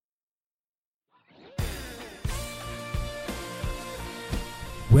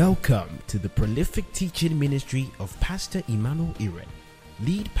Welcome to the prolific teaching ministry of Pastor Emmanuel Iren,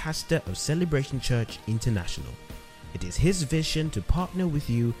 lead pastor of Celebration Church International. It is his vision to partner with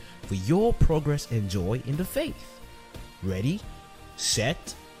you for your progress and joy in the faith. Ready,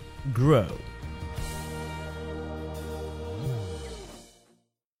 set, grow.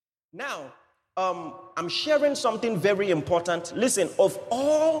 Now, I'm sharing something very important. Listen, of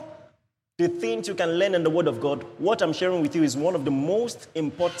all the things you can learn in the Word of God, what I'm sharing with you is one of the most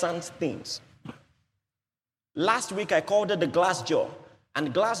important things. Last week, I called it the glass jaw.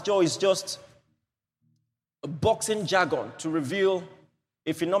 And glass jaw is just a boxing jargon to reveal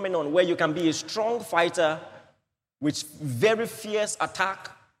a phenomenon where you can be a strong fighter with very fierce attack,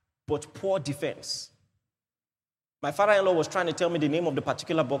 but poor defense. My father-in-law was trying to tell me the name of the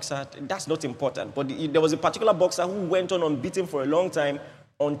particular boxer. That's not important. But there was a particular boxer who went on unbeaten for a long time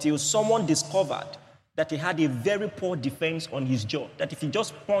until someone discovered that he had a very poor defense on his jaw. That if you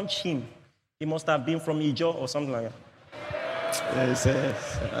just punch him, he must have been from his jaw or something like that. Yes,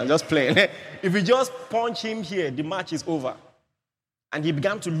 I'm just playing. If you just punch him here, the match is over. And he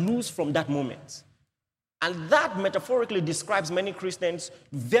began to lose from that moment. And that metaphorically describes many Christians,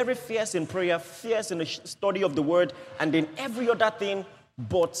 very fierce in prayer, fierce in the study of the word, and in every other thing.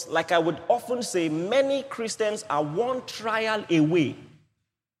 But like I would often say, many Christians are one trial away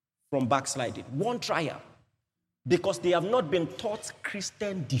from backsliding. One trial. Because they have not been taught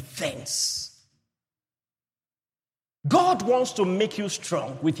Christian defense. God wants to make you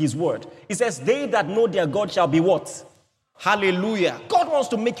strong with his word. He says, they that know their God shall be what? Hallelujah. God wants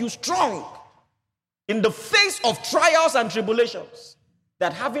to make you strong in the face of trials and tribulations,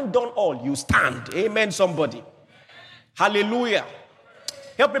 that having done all, you stand. Amen, somebody. Hallelujah.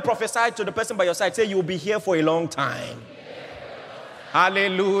 Help me prophesy to the person by your side. Say, you'll be here for a long time.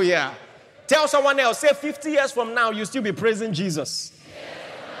 Hallelujah. Tell someone else, say 50 years from now, you'll still be praising Jesus.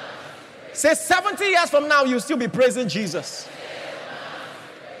 Say 70 years from now, you'll still be praising Jesus.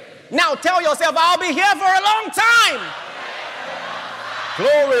 Now tell yourself, I'll be here for a long time.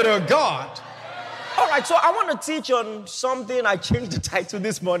 Glory to God. All right, so I want to teach on something. I changed the title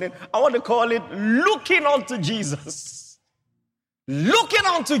this morning. I want to call it Looking Unto Jesus. Looking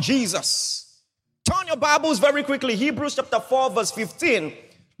unto Jesus. Turn your Bibles very quickly. Hebrews chapter 4, verse 15.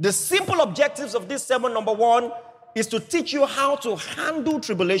 The simple objectives of this sermon, number one, is to teach you how to handle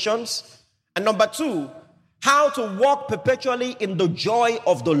tribulations. And number two, how to walk perpetually in the joy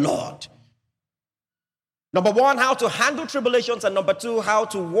of the Lord. Number one, how to handle tribulations. And number two, how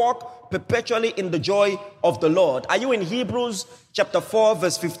to walk perpetually in the joy of the Lord. Are you in Hebrews chapter 4,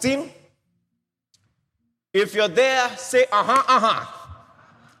 verse 15? If you're there, say, All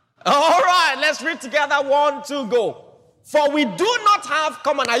right, let's read together. 1, 2, go. For we do not have,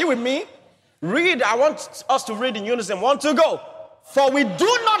 come on, are you with me? Read, I want us to read in unison. 1, 2, go. For we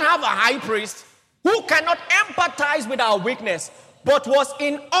do not have a high priest who cannot empathize with our weakness, but was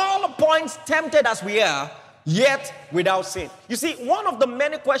in all points tempted as we are, yet without sin. You see, one of the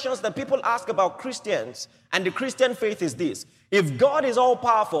many questions that people ask about Christians and the Christian faith is this. If God is all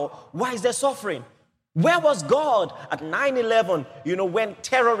powerful, why is there suffering? Where was God at 9/11, when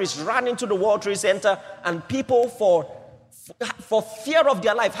terrorists ran into the World Trade Center and people for fear of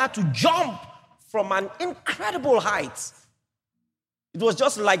their life had to jump from an incredible height? It was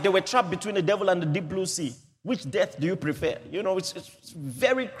just like they were trapped between the devil and the deep blue sea. Which death do you prefer? It's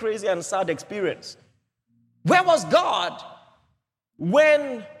very crazy and sad experience. Where was God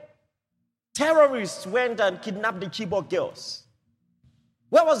when terrorists went and kidnapped the Chibok girls?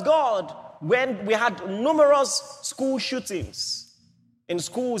 Where was God when we had numerous school shootings in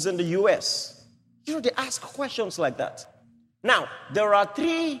schools in the U.S.? They ask questions like that. Now, there are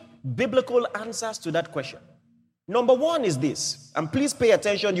 3 biblical answers to that question. Number one is this, and please pay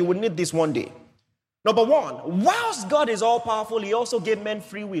attention, you will need this one day. Number one, whilst God is all-powerful, he also gave men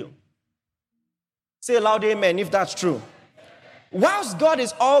free will. Say aloud, amen, if that's true. Whilst God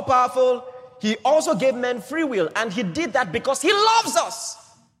is all-powerful, he also gave men free will, and he did that because he loves us.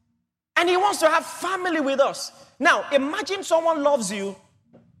 And he wants to have family with us. Now, imagine someone loves you,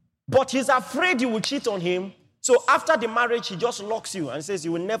 but he's afraid you will cheat on him. So after the marriage, he just locks you and says,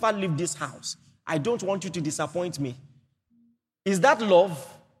 you will never leave this house. I don't want you to disappoint me. Is that love?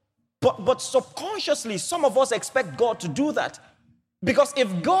 But subconsciously, some of us expect God to do that. Because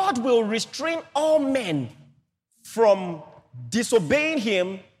if God will restrain all men from disobeying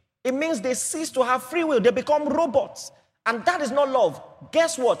him, it means they cease to have free will. They become robots. And that is not love.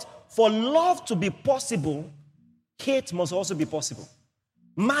 Guess what? For love to be possible, hate must also be possible.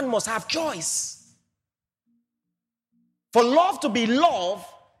 Man must have choice. For love to be love,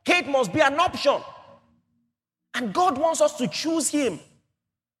 hate must be an option. And God wants us to choose him.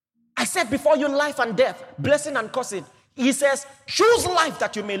 I set before you life and death, blessing and cursing. He says, choose life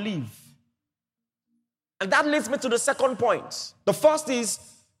that you may live. And that leads me to the second point. The first is,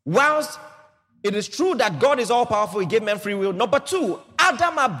 whilst it is true that God is all powerful, he gave men free will. Number two,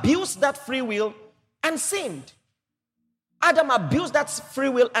 Adam abused that free will and sinned. Adam abused that free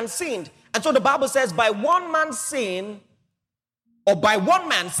will and sinned. And so the Bible says, by one man's sin, or by one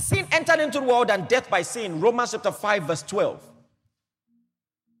man, sin entered into the world and death by sin. Romans chapter 5 verse 12.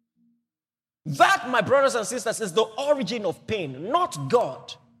 That, my brothers and sisters, is the origin of pain, not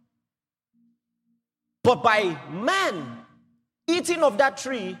God. But by man eating of that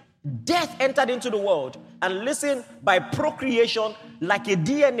tree, death entered into the world. And listen, by procreation, like a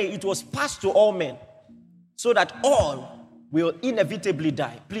DNA, it was passed to all men, so that all will inevitably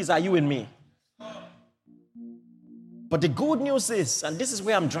die. Please, are you with me? But the good news is, and this is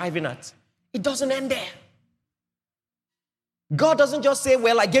where I'm driving at, it doesn't end there. God doesn't just say,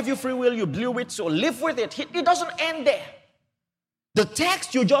 well, I gave you free will, you blew it, so live with it. It doesn't end there. The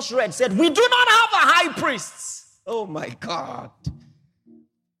text you just read said, we do not have a high priest. Oh my God.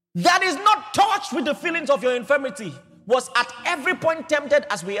 That is not touched with the feelings of your infirmity, was at every point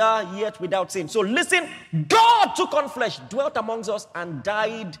tempted as we are, yet without sin. So listen, God took on flesh, dwelt amongst us, and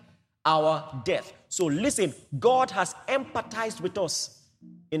died our death. So listen, God has empathized with us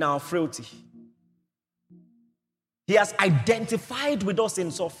in our frailty. He has identified with us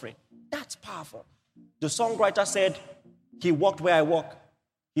in suffering. That's powerful. The songwriter said, he walked where I walk.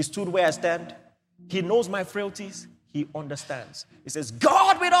 He stood where I stand. He knows my frailties. He understands. He says,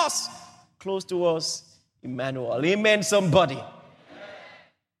 God with us, close to us, Emmanuel. Amen, somebody.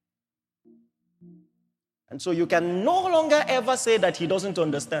 And so you can no longer ever say that he doesn't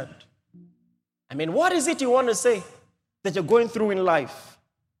understand. I mean, what is it you want to say that you're going through in life?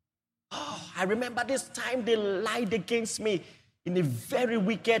 Oh, I remember this time they lied against me in a very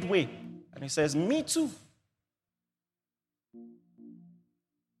wicked way. And he says, me too.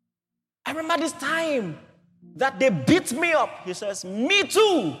 I remember this time that they beat me up. He says, me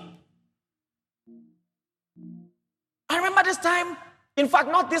too. I remember this time, in fact,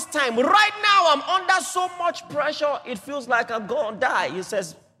 not this time. Right now, I'm under so much pressure, it feels like I'm going to die. He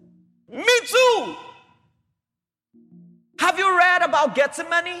says, me too. Have you read about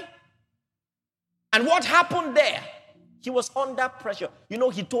Gethsemane? And what happened there? He was under pressure. You know,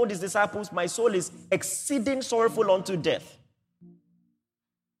 he told his disciples, my soul is exceeding sorrowful unto death.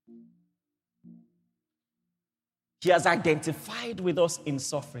 He has identified with us in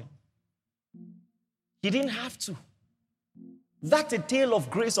suffering. He didn't have to. That's a tale of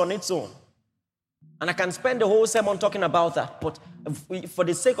grace on its own. And I can spend the whole sermon talking about that. But for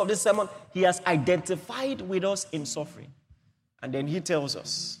the sake of this sermon, he has identified with us in suffering. And then he tells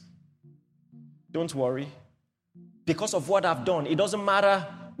us, don't worry. Because of what I've done, it doesn't matter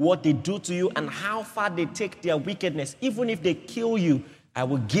what they do to you and how far they take their wickedness. Even if they kill you, I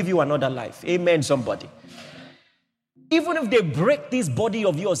will give you another life. Amen, somebody. Even if they break this body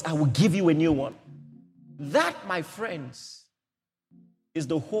of yours, I will give you a new one. That, my friends, is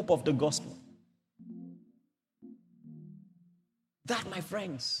the hope of the gospel. That, my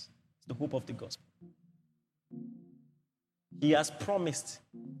friends, is the hope of the gospel. He has promised.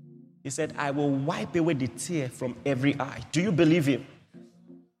 He said, I will wipe away the tear from every eye. Do you believe him?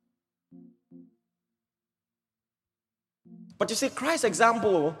 But you see, Christ's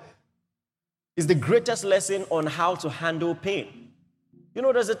example is the greatest lesson on how to handle pain. You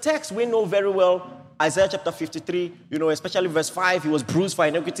know, there's a text we know very well, Isaiah chapter 53, you know, especially verse 5, he was bruised for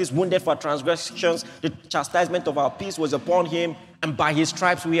iniquities, wounded for transgressions, the chastisement of our peace was upon him, and by his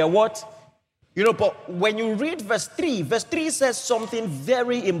stripes we are what? You know, but when you read verse 3 says something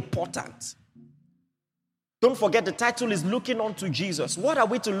very important. Don't forget the title is Looking Unto Jesus. What are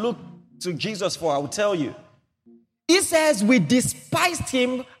we to look to Jesus for? I will tell you. He says, we despised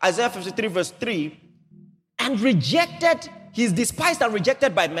him, Isaiah 53 verse 3, and rejected, he's despised and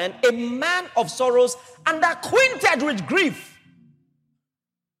rejected by men, a man of sorrows and acquainted with grief.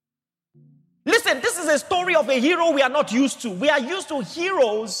 Listen, this is a story of a hero we are not used to. We are used to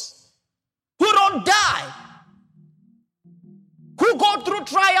heroes who don't die, who go through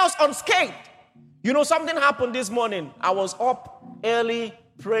trials unscathed. You know, something happened this morning. I was up early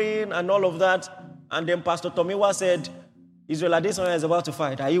praying and all of that. And then Pastor Tomiwa said, Israel Adesanya is about to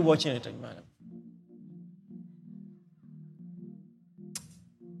fight. Are you watching it, madam?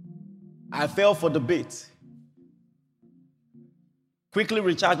 I fell for the bait. Quickly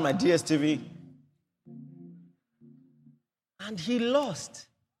recharged my DSTV. And he lost.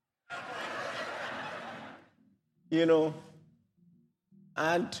 You know.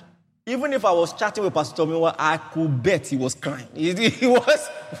 And Even if I was chatting with Pastor Tomiwa, I could bet he was crying. He was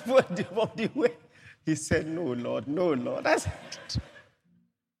the way. He said, no, Lord, no, Lord. That's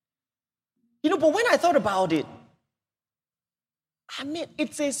but when I thought about it, I mean,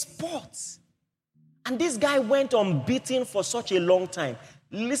 it's a sport. And this guy went unbeaten for such a long time.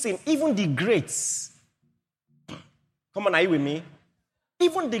 Listen, even the greats, come on, are you with me?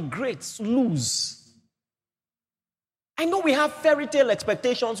 Even the greats lose. I know we have fairy tale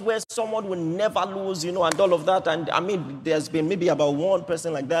expectations where someone will never lose, and all of that. And I mean, there's been maybe about one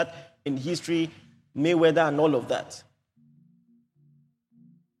person like that in history, Mayweather and all of that.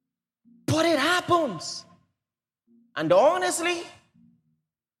 But it happens. And honestly,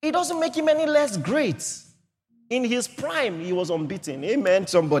 it doesn't make him any less great. In his prime, he was unbeaten. Amen,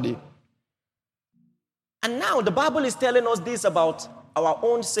 somebody. And now the Bible is telling us this about our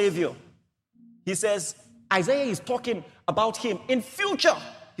own Savior. He says, Isaiah is talking about him in future.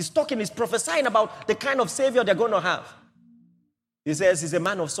 He's prophesying about the kind of Savior they're going to have. He says he's a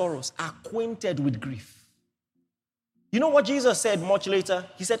man of sorrows, acquainted with grief. You know what Jesus said much later?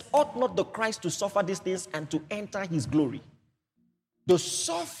 He said, ought not the Christ to suffer these things and to enter his glory? The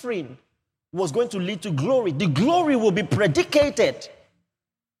suffering was going to lead to glory. The glory will be predicated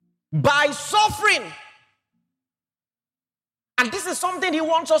by suffering. And this is something he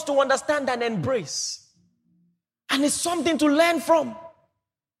wants us to understand and embrace. And it's something to learn from.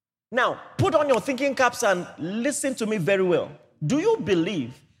 Now, put on your thinking caps and listen to me very well. Do you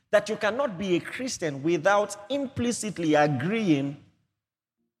believe that you cannot be a Christian without implicitly agreeing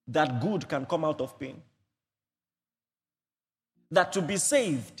that good can come out of pain? That to be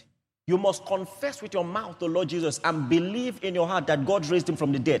saved, you must confess with your mouth the Lord Jesus and believe in your heart that God raised him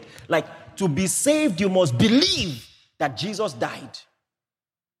from the dead. Like, to be saved, you must believe that Jesus died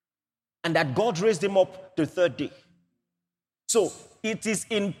and that God raised him up the third day. So, it is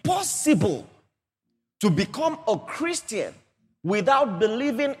impossible to become a Christian without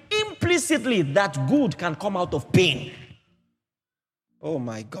believing implicitly that good can come out of pain. Oh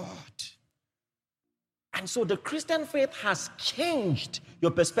my God. And so the Christian faith has changed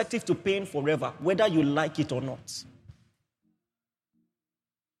your perspective to pain forever, whether you like it or not.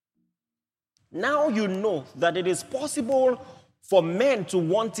 Now you know that it is possible for men to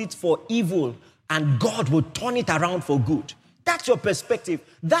want it for evil and God will turn it around for good. That's your perspective.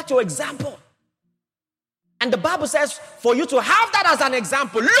 That's your example. And the Bible says for you to have that as an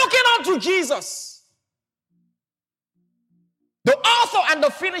example, looking unto Jesus, the author and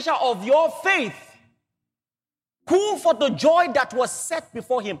the finisher of your faith, who for the joy that was set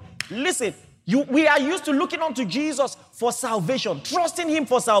before him. Listen, we are used to looking unto Jesus for salvation, trusting him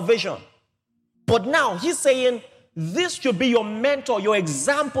for salvation. But now he's saying this should be your mentor, your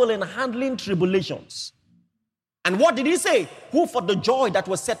example in handling tribulations. And what did he say? Who for the joy that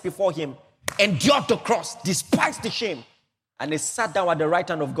was set before him endured the cross, despised the shame, and he sat down at the right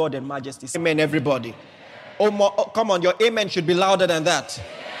hand of God in majesty. Amen, everybody. Oh, come on, your amen should be louder than that.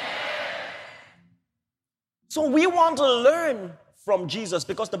 So we want to learn from Jesus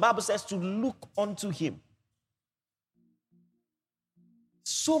because the Bible says to look unto him.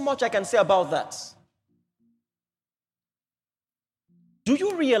 So much I can say about that. Do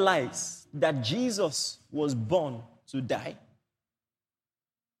you realize that Jesus was born to die?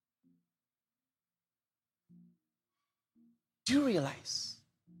 Do you realize?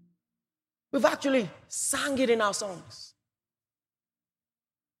 We've actually sang it in our songs.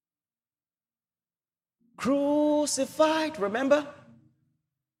 Crucified, remember?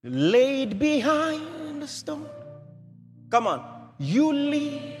 Laid behind the stone. Come on. You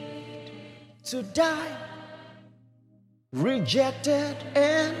lived to die. Rejected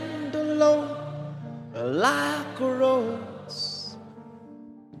and alone. Like a rose.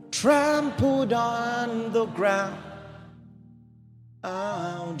 Trampled on the ground.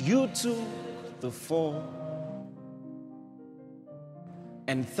 And you took the fall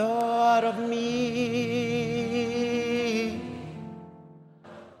and thought of me.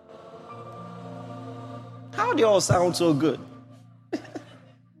 How do you all sound so good?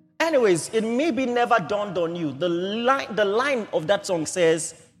 Anyways, it maybe never dawned on you. The line of that song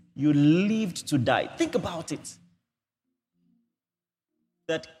says, you lived to die. Think about it.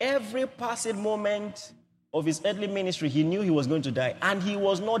 That every passing moment of his earthly ministry, he knew he was going to die, and he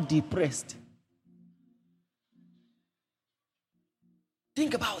was not depressed.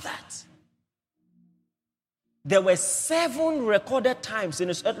 Think about that. There were 7 recorded times in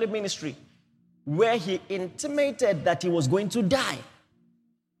his earthly ministry where he intimated that he was going to die.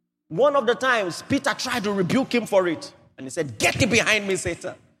 One of the times, Peter tried to rebuke him for it, and he said, "Get thee behind me,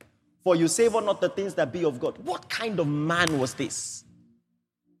 Satan, for you savor not the things that be of God." What kind of man was this?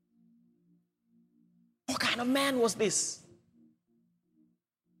 kind of man was this?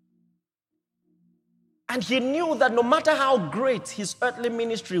 And he knew that no matter how great his earthly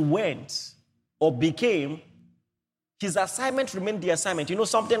ministry went or became, his assignment remained the assignment. You know,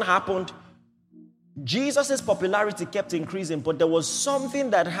 something happened. Jesus' popularity kept increasing, but there was something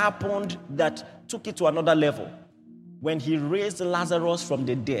that happened that took it to another level. When he raised Lazarus from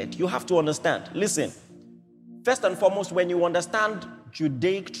the dead, you have to understand. Listen, first and foremost, when you understand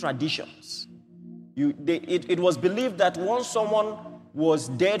Judaic traditions, it was believed that once someone was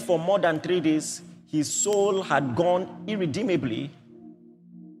dead for more than 3 days, his soul had gone irredeemably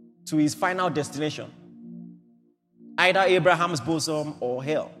to his final destination, either Abraham's bosom or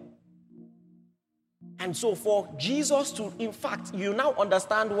hell. And so for Jesus to, in fact, you now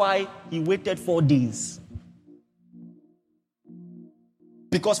understand why he waited 4 days.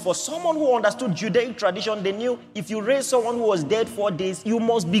 Because for someone who understood Judaic tradition, they knew if you raise someone who was dead 4 days, you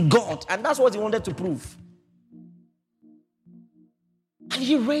must be God. And that's what he wanted to prove. And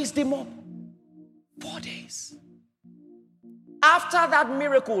he raised him up. 4 days. After that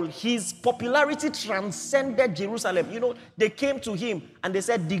miracle, his popularity transcended Jerusalem. You know, they came to him and they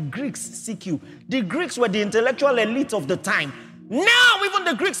said, the Greeks seek you. The Greeks were the intellectual elite of the time. Now even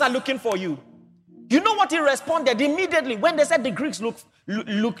the Greeks are looking for you. You know what he responded immediately when they said the Greeks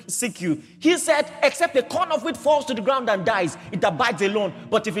seek you? He said, except a corn of wheat falls to the ground and dies, it abides alone.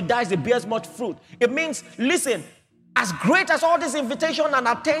 But if it dies, it bears much fruit. It means, listen, as great as all this invitation and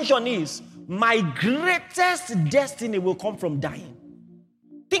attention is, my greatest destiny will come from dying.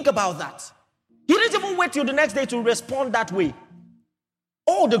 Think about that. He didn't even wait till the next day to respond that way.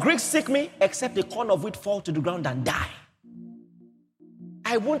 Oh, the Greeks seek me, except a corn of wheat fall to the ground and die.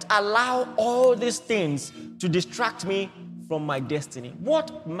 I won't allow all these things to distract me from my destiny.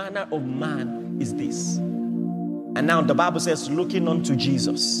 What manner of man is this? And now the Bible says, looking unto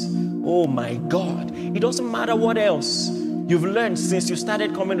Jesus. Oh my God. It doesn't matter what else you've learned since you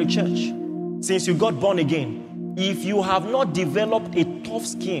started coming to church, since you got born again. If you have not developed a tough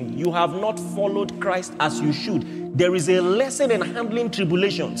skin, you have not followed Christ as you should. There is a lesson in handling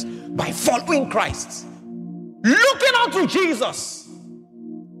tribulations by following Christ. Looking unto Jesus,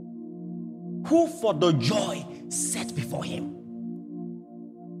 who for the joy set before him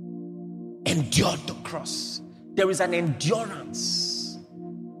endured the cross. There is an endurance.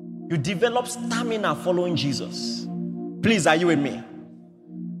 You develop stamina following Jesus. Please, are you with me?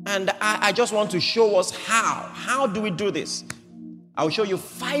 And I just want to show us how. How do we do this? I'll show you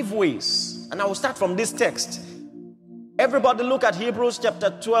 5 ways. And I will start from this text. Everybody look at Hebrews chapter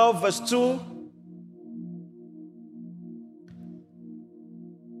 12 verse 2.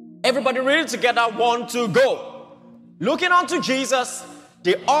 Everybody read it together. 1, 2, go. Looking unto Jesus,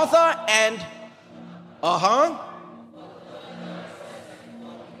 the author and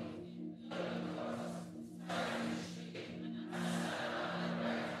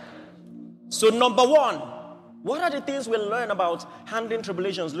So number 1, what are the things we learn about handling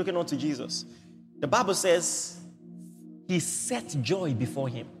tribulations looking unto Jesus? The Bible says he set joy before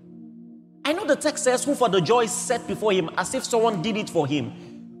him. I know the text says who for the joy set before him, as if someone did it for him.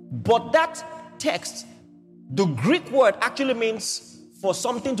 But that text, the Greek word actually means for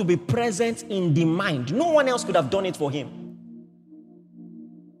something to be present in the mind. No one else could have done it for him.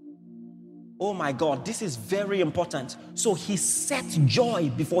 Oh my God, this is very important. So he set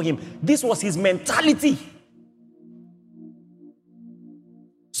joy before him. This was his mentality.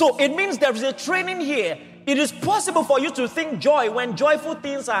 So it means there is a training here. It is possible for you to think joy when joyful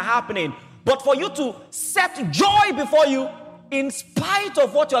things are happening. But for you to set joy before you, in spite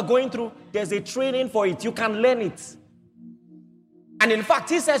of what you are going through, there's a training for it. You can learn it. And in fact,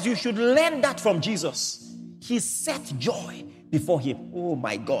 he says you should learn that from Jesus. He set joy before him. Oh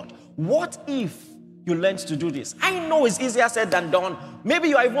my God. What if you learned to do this? I know it's easier said than done. Maybe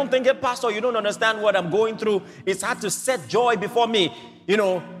you are even thinking, Pastor, you don't understand what I'm going through. It's hard to set joy before me. You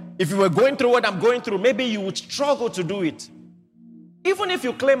know, if you were going through what I'm going through, maybe you would struggle to do it. Even if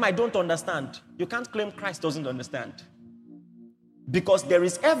you claim I don't understand, you can't claim Christ doesn't understand. Because there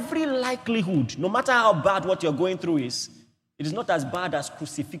is every likelihood, no matter how bad what you're going through is, it is not as bad as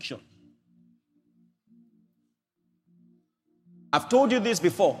crucifixion. I've told you this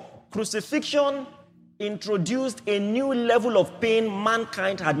before. Crucifixion introduced a new level of pain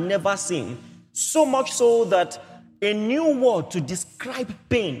mankind had never seen. So much so that a new word to describe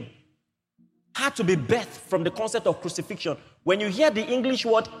pain had to be birthed from the concept of crucifixion. When you hear the English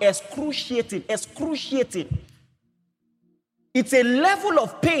word excruciating, it's a level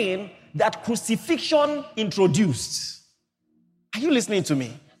of pain that crucifixion introduced. Are you listening to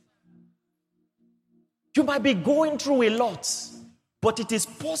me? You might be going through a lot. But it is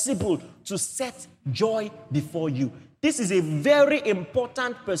possible to set joy before you. This is a very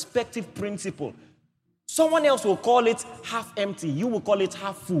important perspective principle. Someone else will call it half empty. You will call it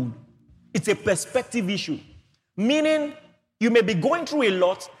half full. It's a perspective issue. Meaning, you may be going through a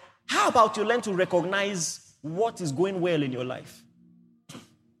lot. How about you learn to recognize what is going well in your life?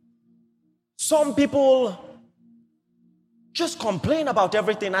 Some people just complain about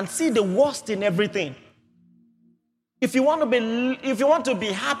everything and see the worst in everything. If you want to be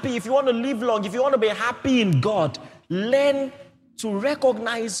happy, if you want to live long, if you want to be happy in God, learn to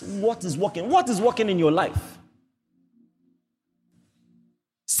recognize what is working. What is working in your life?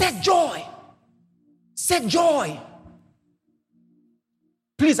 Set joy. Set joy.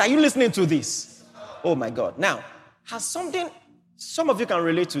 Please, are you listening to this? Oh my God. Now, some of you can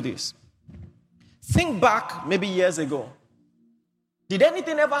relate to this. Think back maybe years ago. Did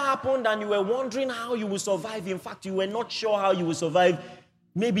anything ever happen and you were wondering how you will survive? In fact, you were not sure how you will survive.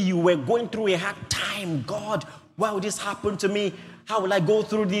 Maybe you were going through a hard time. God, why would this happen to me? How will I go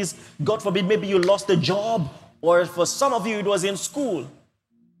through this? God forbid, maybe you lost a job. Or for some of you, it was in school.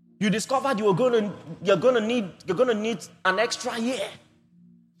 You discovered you're going to need an extra year.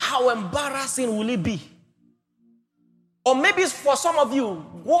 How embarrassing will it be? Or maybe for some of you,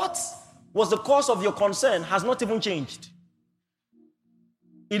 what was the cause of your concern has not even changed.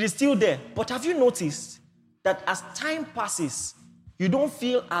 It is still there. But have you noticed that as time passes, you don't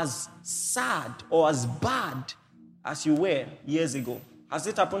feel as sad or as bad as you were years ago? Has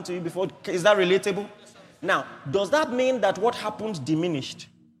it happened to you before? Is that relatable? Now, does that mean that what happened diminished?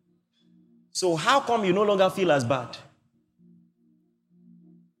 So how come you no longer feel as bad?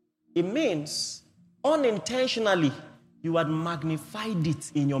 It means unintentionally you had magnified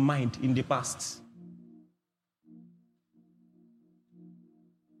it in your mind in the past.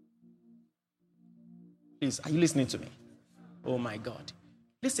 Please, are you listening to me? Oh my God.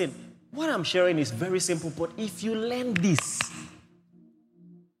 Listen, what I'm sharing is very simple, but if you learn this,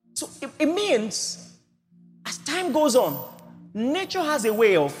 so it means as time goes on, nature has a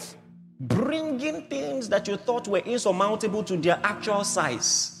way of bringing things that you thought were insurmountable to their actual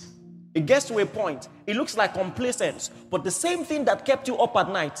size. It gets to a point, it looks like complacence, but the same thing that kept you up at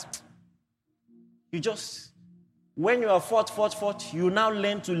night, when you are fought, you now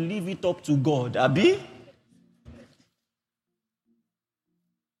learn to leave it up to God. Abi?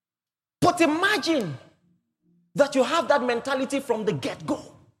 But imagine that you have that mentality from the get-go.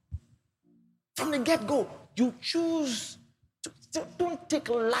 From the get-go, you choose to don't take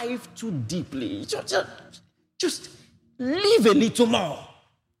life too deeply. Just live a little more.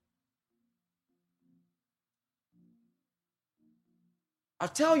 I'll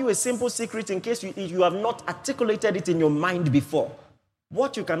tell you a simple secret in case you have not articulated it in your mind before.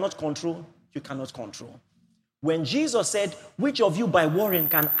 What you cannot control, you cannot control. When Jesus said, which of you by worrying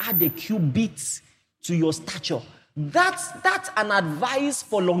can add a cubit to your stature? That's an advice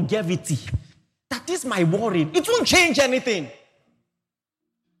for longevity. That is my worrying. It won't change anything.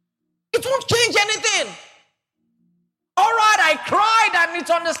 It won't change anything. All right, I cried and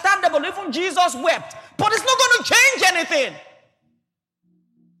it's understandable. Even Jesus wept. But it's not going to change anything.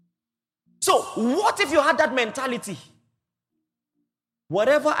 So, what if you had that mentality?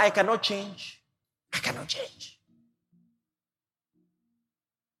 Whatever I cannot change, I cannot change.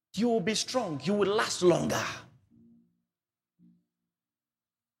 You will be strong. You will last longer.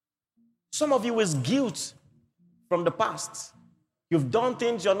 Some of you is guilt from the past. You've done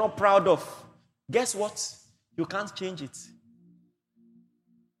things you're not proud of. Guess what? You can't change it.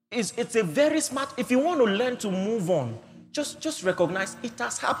 It's a very smart, if you want to learn to move on, just recognize it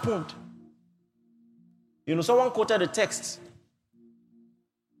has happened. You know, someone quoted a text.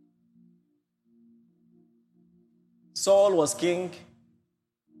 Saul was king.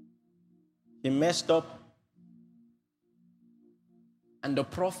 He messed up. And the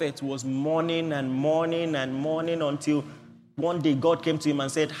prophet was mourning and mourning and mourning until one day God came to him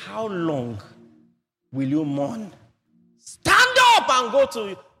and said, how long will you mourn? Stand up and go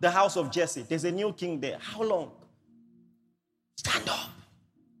to the house of Jesse. There's a new king there. How long? Stand up.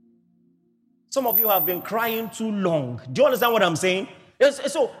 Some of you have been crying too long. Do you understand what I'm saying?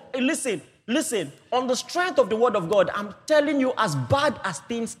 So, listen. On the strength of the word of God, I'm telling you, as bad as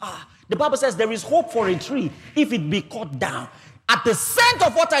things are, the Bible says there is hope for a tree if it be cut down. At the scent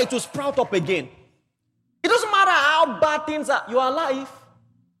of water, it will sprout up again. It doesn't matter how bad things are. You are alive.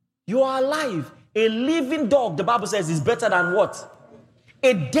 You are alive. A living dog, the Bible says, is better than what?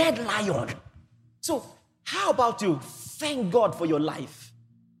 A dead lion. So, how about you? Thank God for your life.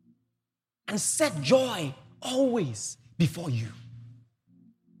 And set joy always before you.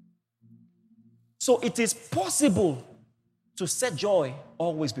 So it is possible to set joy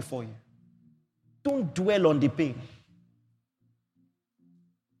always before you. Don't dwell on the pain.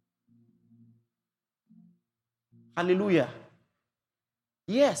 Hallelujah.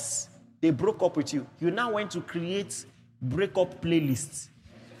 Yes, they broke up with you. You now went to create breakup playlists.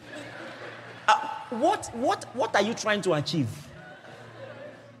 What are you trying to achieve?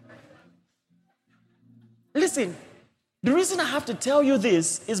 Listen, the reason I have to tell you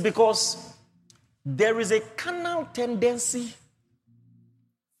this is because there is a carnal tendency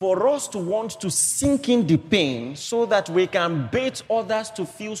for us to want to sink in the pain so that we can bait others to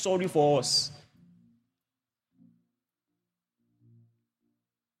feel sorry for us.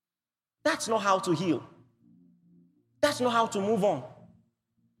 That's not how to heal. That's not how to move on.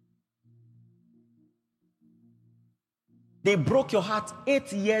 They broke your heart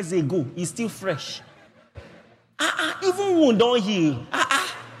 8 years ago. It's still fresh. Even wound don't heal.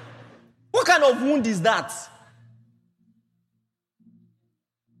 What kind of wound is that?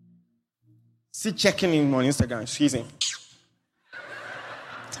 See, checking him on Instagram. Excuse him.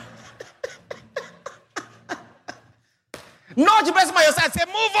 Nudge the person by your side. Say,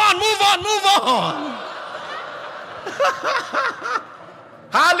 move on, move on, move on.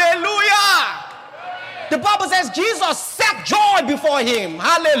 Hallelujah. The Bible says Jesus set joy before him.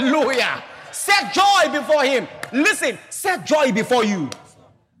 Hallelujah. Set joy before him. Listen, set joy before you.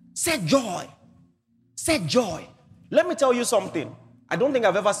 Set joy. Set joy. Let me tell you something. I don't think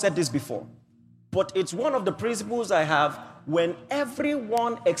I've ever said this before, but it's one of the principles I have. When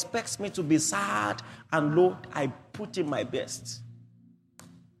everyone expects me to be sad and low, I put in my best.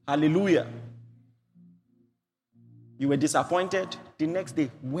 Hallelujah. You were disappointed. The next day,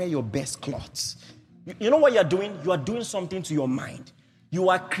 wear your best clothes. You know what you're doing? You are doing something to your mind. You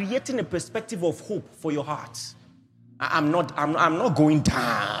are creating a perspective of hope for your heart. I'm not going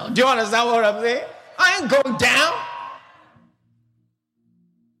down. Do you understand what I'm saying? I ain't going down.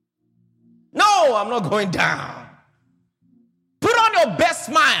 No, I'm not going down. Put on your best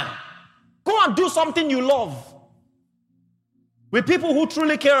smile. Go and do something you love. With people who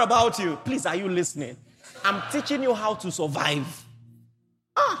truly care about you. Please, are you listening? I'm teaching you how to survive.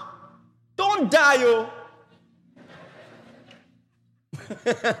 Don't die, yo.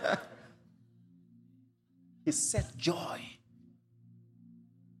 He set joy.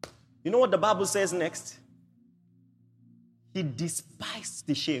 You know what the Bible says next? He despised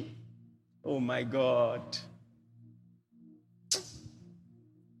the shame. Oh my God.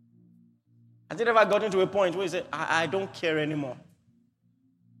 Has it ever gotten to a point where you say, I don't care anymore?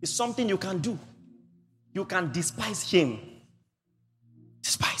 It's something you can do. You can despise shame.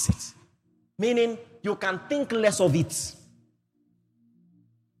 Despise it. Meaning, you can think less of it.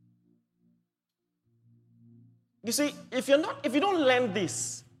 You see, if you don't learn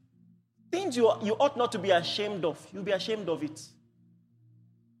this, things you ought not to be ashamed of, you'll be ashamed of it.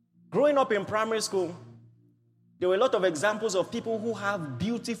 Growing up in primary school, there were a lot of examples of people who have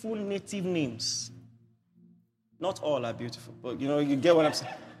beautiful native names. Not all are beautiful, but you get what I'm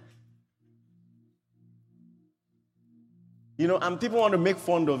saying. And people want to make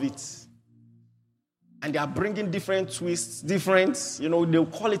fun of it. And they are bringing different twists, they'll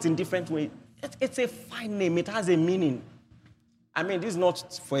call it in different ways. It's a fine name. It has a meaning. I mean, this is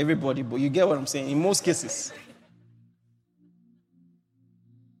not for everybody, but you get what I'm saying. In most cases.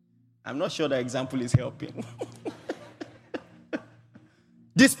 I'm not sure the example is helping.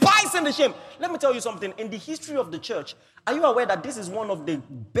 Despising the shame. Let me tell you something. In the history of the church, are you aware that this is one of the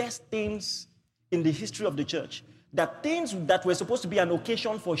best things in the history of the church? That things that were supposed to be an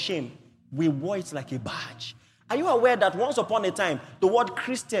occasion for shame, we wore it like a badge. Are you aware that once upon a time, the word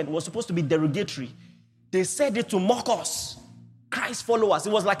Christian was supposed to be derogatory? They said it to mock us, Christ followers.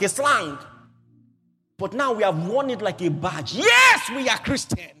 It was like a slang. But now we have worn it like a badge. Yes, we are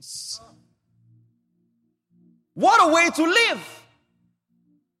Christians. What a way to live.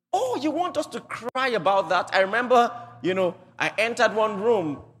 Oh, you want us to cry about that? I remember, I entered one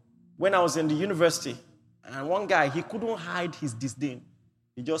room when I was in the university. And one guy, he couldn't hide his disdain.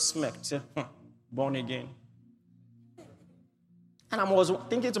 He just smirked, said, born again. And I was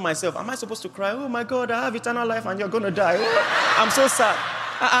thinking to myself, am I supposed to cry? Oh my God, I have eternal life and you're going to die. Oh, I'm so sad.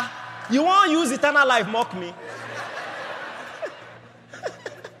 You want to use eternal life, mock me?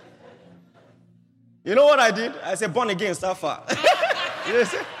 You know what I did? I said, born again, start far.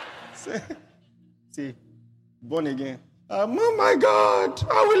 See, born again. Oh my God,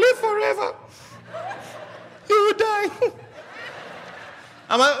 I will live forever. You will die.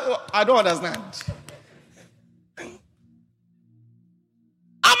 I don't understand.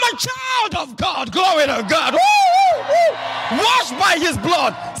 I'm a child of God. Glory to God. Woo, woo, woo. Washed by his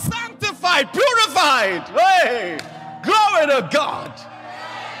blood. Sanctified, purified. Hey. Glory to God.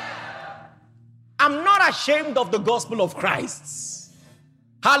 I'm not ashamed of the gospel of Christ.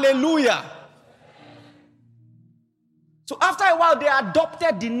 Hallelujah. So after a while, they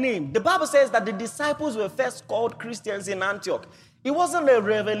adopted the name. The Bible says that the disciples were first called Christians in Antioch. It wasn't a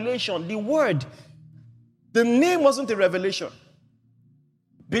revelation. The name wasn't a revelation.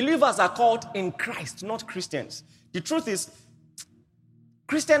 Believers are called in Christ, not Christians. The truth is,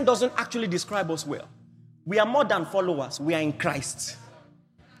 Christian doesn't actually describe us well. We are more than followers. We are in Christ.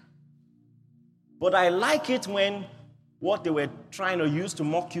 But I like it when what they were trying to use to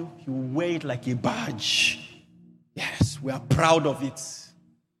mock you, you wear it like a badge. Yes, we are proud of it.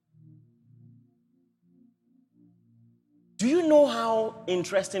 Do you know how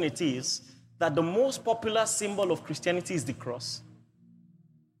interesting it is that the most popular symbol of Christianity is the cross?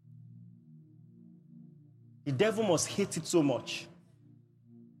 The devil must hate it so much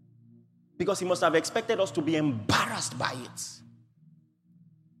because he must have expected us to be embarrassed by it.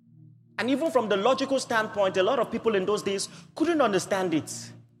 And even from the logical standpoint, a lot of people in those days couldn't understand it.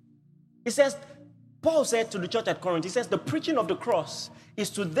 Paul said to the church at Corinth, he says, the preaching of the cross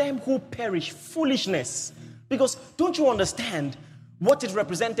is to them who perish foolishness. Because don't you understand what it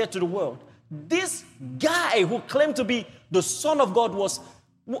represented to the world? This guy who claimed to be the Son of God was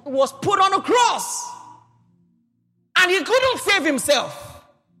put on a cross. And he couldn't save himself.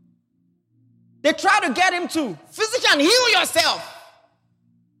 They tried to get him to, physician, heal yourself.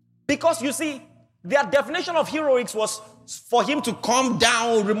 Because you see, their definition of heroics was for him to come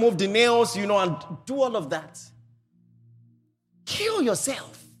down, remove the nails, and do all of that. Heal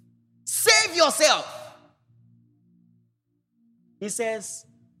yourself. Save yourself. He says,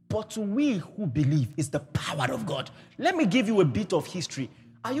 but to we who believe is the power of God. Let me give you a bit of history.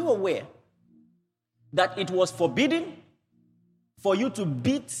 Are you aware that it was forbidden for you to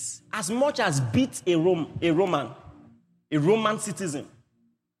beat as much as beat a Roman citizen?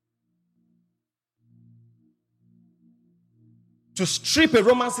 To strip a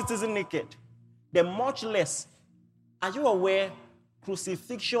Roman citizen naked, then much less. Are you aware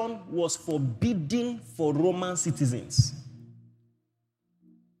crucifixion was forbidden for Roman citizens?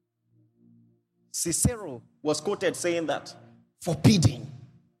 Cicero was quoted saying that, forbidden.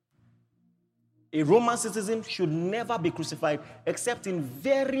 A Roman citizen should never be crucified except in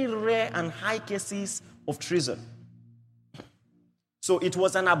very rare and high cases of treason. So it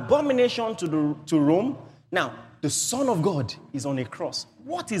was an abomination to Rome. Now, the Son of God is on a cross.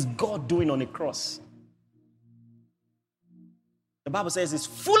 What is God doing on a cross? The Bible says it's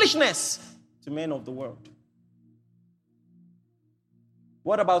foolishness to men of the world.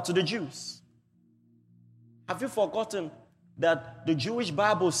 What about to the Jews? Have you forgotten that the Jewish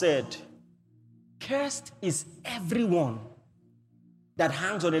Bible said, cursed is everyone that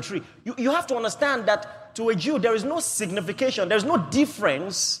hangs on a tree? You have to understand that to a Jew, there is no signification, there is no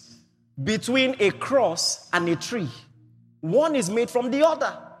difference between a cross and a tree. One is made from the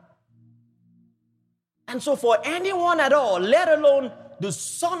other. And so for anyone at all, let alone the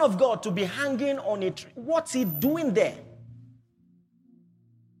Son of God, to be hanging on a tree, what's he doing there?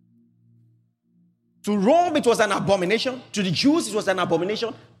 To Rome, it was an abomination. To the Jews, it was an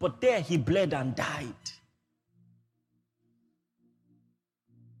abomination. But there he bled and died.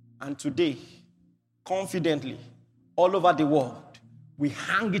 And today, confidently, all over the world, we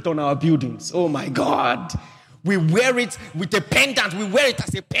hang it on our buildings. Oh my God. We wear it with a pendant. We wear it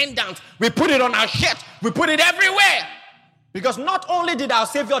as a pendant. We put it on our shirt. We put it everywhere. Because not only did our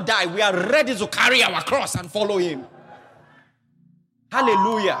Savior die, we are ready to carry our cross and follow him.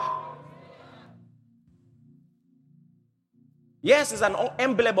 Hallelujah. Yes, it's an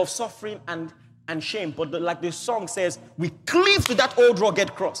emblem of suffering and shame. But like the song says, we cleave to that old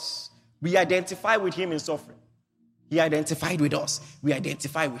rugged cross. We identify with him in suffering. He identified with us. We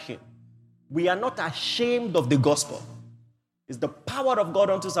identify with him. We are not ashamed of the gospel. It's the power of God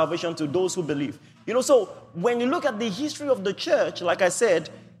unto salvation to those who believe. So when you look at the history of the church, like I said,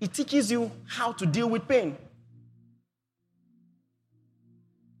 it teaches you how to deal with pain.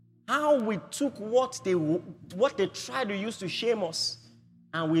 How we took what they tried to use to shame us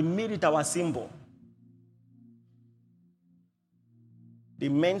and we made it our symbol. They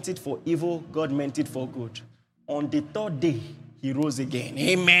meant it for evil, God meant it for good. On the third day, he rose again.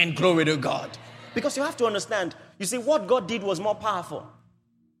 Amen. Glory to God. Because you have to understand, you see, what God did was more powerful.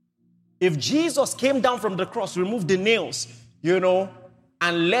 If Jesus came down from the cross, removed the nails,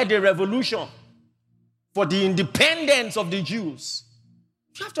 and led a revolution for the independence of the Jews,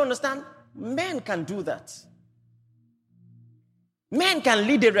 you have to understand, men can do that. Men can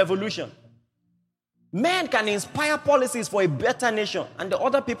lead a revolution. Men can inspire policies for a better nation. And the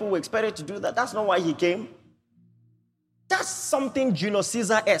other people were expected to do that. That's not why he came. That's something Julius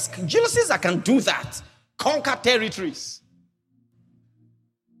Caesar-esque. Julius Caesar can do that. Conquer territories.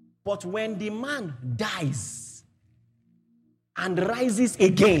 But when the man dies and rises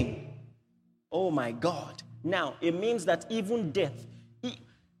again, oh my God. Now, it means that even death,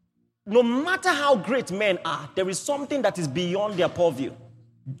 no matter how great men are, there is something that is beyond their purview.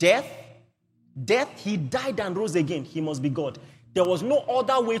 Death, he died and rose again. He must be God. There was no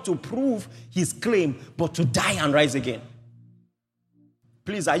other way to prove his claim but to die and rise again.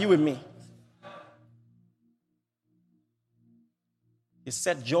 Please, are you with me? He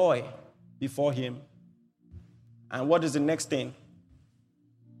set joy before him. And what is the next thing?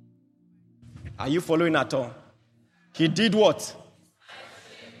 Are you following at all? He did what?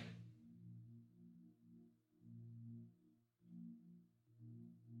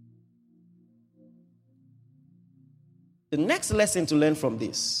 The next lesson to learn from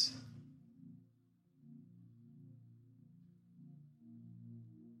this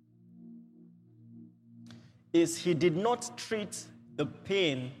is he did not treat the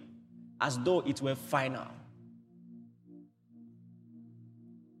pain as though it were final.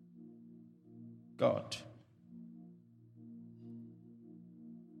 God.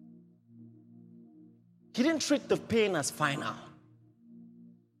 He didn't treat the pain as final.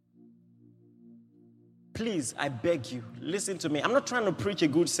 Please, I beg you, listen to me. I'm not trying to preach a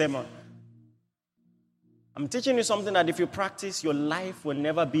good sermon. I'm teaching you something that if you practice, your life will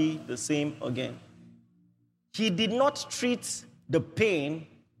never be the same again. He did not treat the pain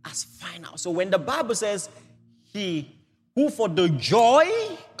as final. So when the Bible says, he who for the joy,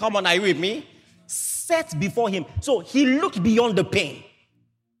 come on, are you with me? Set before him. So he looked beyond the pain.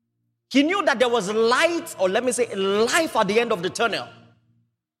 He knew that there was light, or let me say life at the end of the tunnel.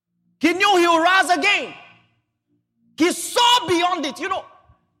 He knew he would rise again. He saw beyond it. You know,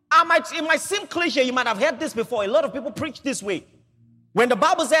 it might seem cliche. You might have heard this before. A lot of people preach this way. When the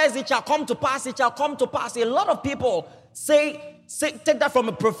Bible says it shall come to pass, it shall come to pass. A lot of people take that from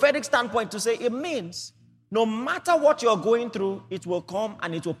a prophetic standpoint to say it means no matter what you're going through, it will come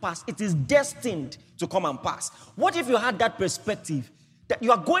and it will pass. It is destined to come and pass. What if you had that perspective? That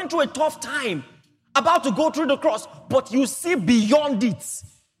you are going through a tough time, about to go through the cross, but you see beyond it.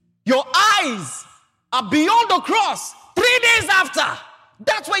 Your eyes are beyond the cross 3 days after.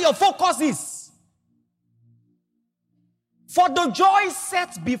 That's where your focus is. For the joy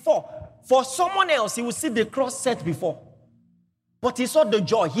set before. For someone else, he will see the cross set before. But he saw the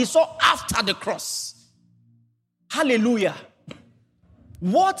joy. He saw after the cross. Hallelujah.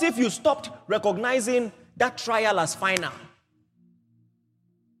 What if you stopped recognizing that trial as final?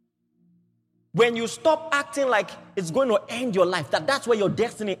 When you stop acting like it's going to end your life, that's where your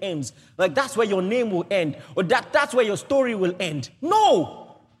destiny ends, like that's where your name will end, or that's where your story will end.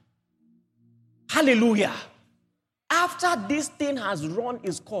 No! Hallelujah. After this thing has run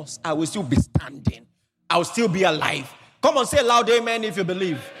its course, I will still be standing. I will still be alive. Come on, say loud amen if you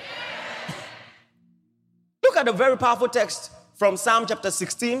believe. Look at a very powerful text from Psalm chapter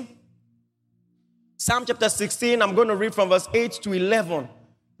 16. Psalm chapter 16, I'm going to read from verse 8 to 11.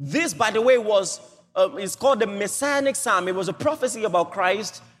 This, by the way, is called the Messianic Psalm. It was a prophecy about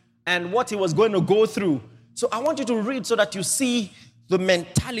Christ and what he was going to go through. So I want you to read so that you see the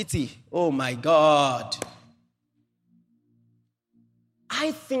mentality. Oh my God.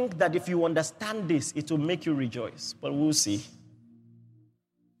 I think that if you understand this, it will make you rejoice. But we'll see.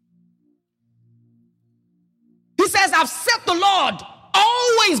 He says, I've set the Lord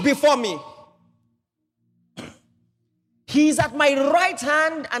always before me. He is at my right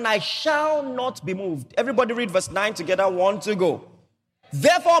hand, and I shall not be moved. Everybody read verse 9 together. 1, 2, go.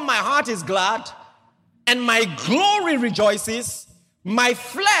 Therefore my heart is glad, and my glory rejoices. My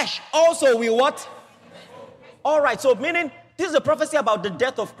flesh also will what? All right, so meaning, this is a prophecy about the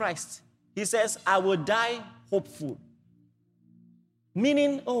death of Christ. He says, I will die hopeful.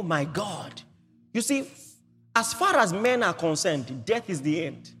 Meaning, oh my God. You see, as far as men are concerned, death is the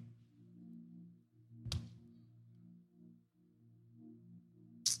end.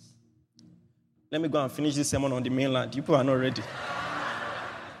 Let me go and finish this sermon on the mainland. You people are not ready.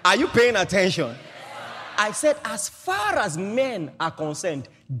 Are you paying attention? I said, as far as men are concerned,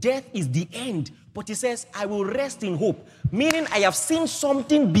 death is the end. But he says, I will rest in hope. Meaning, I have seen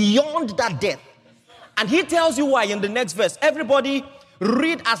something beyond that death. And he tells you why in the next verse. Everybody,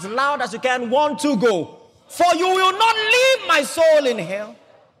 read as loud as you can. 1, 2, go. For you will not leave my soul in hell,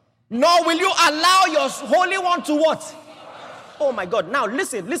 nor will you allow your Holy One to what? Oh my God. Now,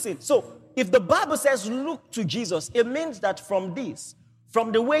 listen. So, if the Bible says look to Jesus, it means that from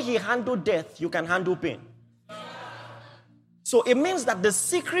the way he handled death, you can handle pain. So it means that the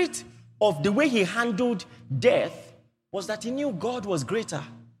secret of the way he handled death was that he knew God was greater.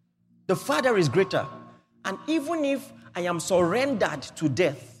 The Father is greater. And even if I am surrendered to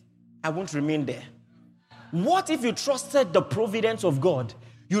death, I won't remain there. What if you trusted the providence of God?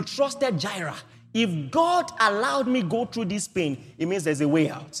 You trusted Jireh. If God allowed me go through this pain, it means there's a way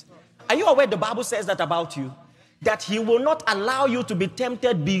out. Are you aware the Bible says that about you? That he will not allow you to be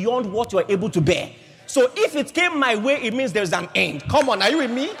tempted beyond what you're able to bear. So if it came my way, it means there's an end. Come on, are you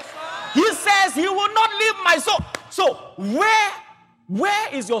with me? He says he will not leave my soul. So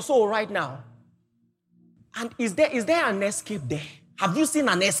where is your soul right now? And is there an escape there? Have you seen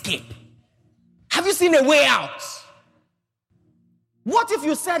an escape? Have you seen a way out? What if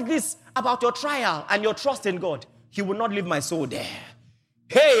you said this about your trial and your trust in God? He will not leave my soul there.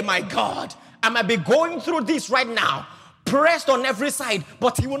 Hey, my God, I might be going through this right now, pressed on every side,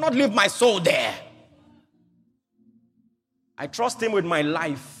 but he will not leave my soul there. I trust him with my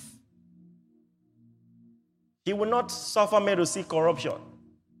life. He will not suffer me to see corruption.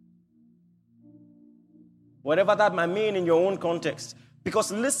 Whatever that might mean in your own context.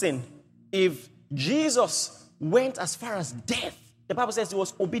 Because listen, if Jesus went as far as death, the Bible says he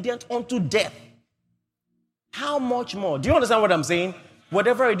was obedient unto death. How much more? Do you understand what I'm saying?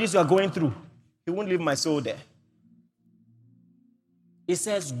 Whatever it is you are going through, he won't leave my soul there. It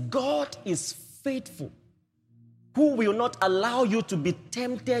says, God is faithful, who will not allow you to be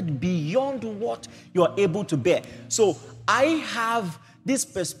tempted beyond what you are able to bear. So I have this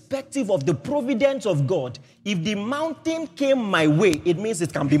perspective of the providence of God. If the mountain came my way, it means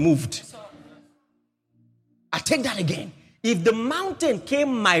it can be moved. I take that again. If the mountain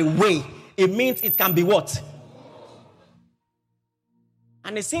came my way, it means it can be what?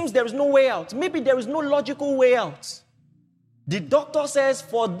 And it seems there is no way out. Maybe there is no logical way out. The doctor says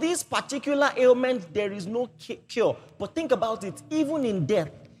for this particular ailment, there is no cure. But think about it. Even in death,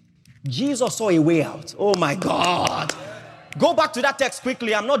 Jesus saw a way out. Oh my God. Go back to that text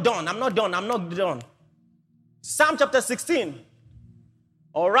quickly. I'm not done. Psalm chapter 16.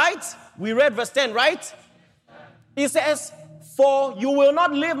 All right? We read verse 10, right? It says, for you will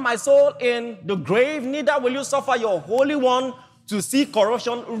not leave my soul in the grave, neither will you suffer your Holy One to see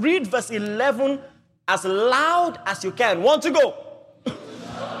corruption. Read verse 11 as loud as you can. Want to go?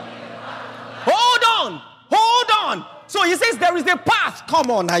 Hold on. So he says there is a path. Come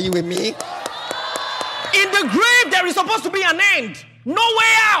on, are you with me? In the grave, there is supposed to be an end. No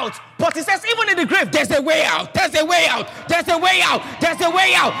way out. But he says, even in the grave, there's a way out. There's a way out. There's a way out. There's a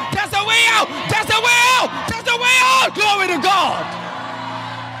way out. There's a way out. There's a way out. There's a way out. Glory to God.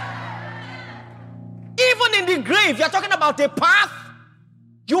 Even in the grave, you're talking about a path.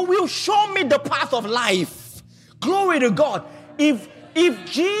 You will show me the path of life. Glory to God. If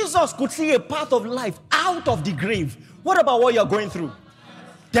Jesus could see a path of life out of the grave, what about what you're going through?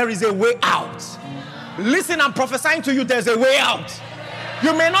 There is a way out. Listen, I'm prophesying to you, there's a way out.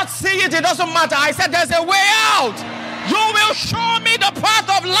 You may not see it, it doesn't matter. I said there's a way out. You will show me the path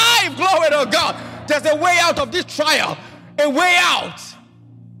of life. Glory to God. There's a way out of this trial. A way out.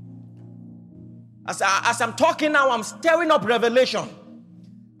 As I'm talking now, I'm stirring up revelation.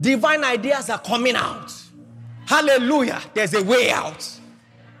 Divine ideas are coming out. Hallelujah. There's a way out.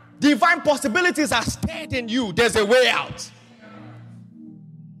 Divine possibilities are stirred in you. There's a way out.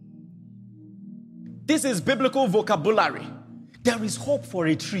 This is biblical vocabulary. There is hope for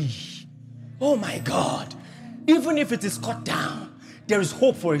a tree. Oh my God. Even if it is cut down, there is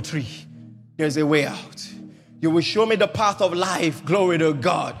hope for a tree. There's a way out. You will show me the path of life. Glory to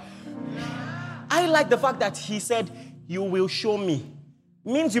God. I like the fact that he said, you will show me.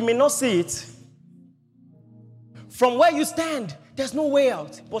 Means you may not see it. From where you stand, there's no way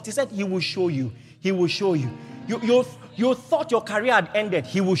out. But he said, he will show you. He will show you. You thought your career had ended.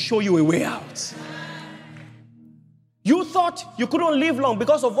 He will show you a way out. You thought you couldn't live long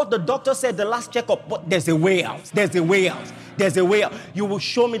because of what the doctor said the last checkup. But there's a way out. There's a way out. There's a way out. You will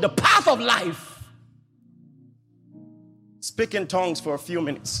show me the path of life. Speak in tongues for a few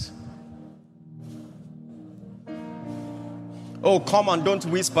minutes. Oh, come on, don't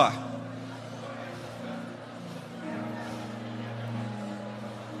whisper.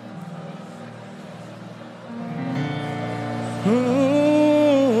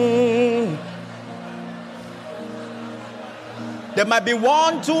 There might be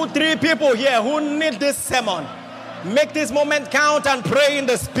 1, 2, 3 people here who need this sermon. Make this moment count and pray in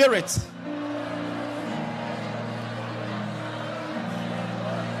the Spirit.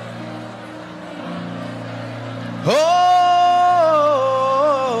 Oh,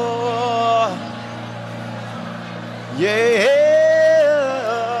 yeah.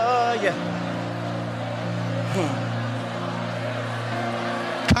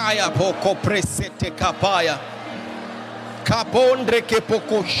 Kaya poko presete kapaya. Capondre que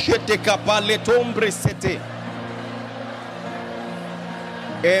poco shete capaletombre sete.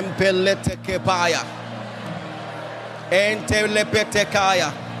 Empelete que paya. Entelepete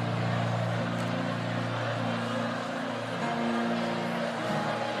kaya.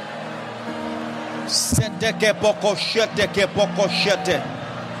 Sete que poco shete que poco shete.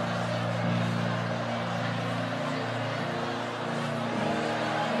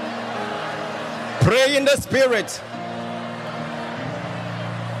 Pray in the Spirit.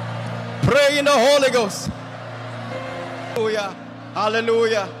 Pray in the Holy Ghost. Hallelujah.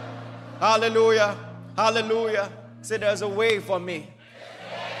 Hallelujah. Hallelujah. Hallelujah. Say, there's a way for me.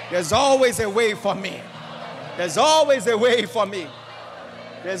 There's always a way for me. There's always a way for me.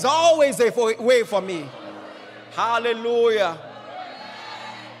 There's always a way for me. Hallelujah.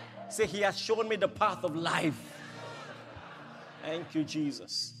 Say, He has shown me the path of life. Thank you,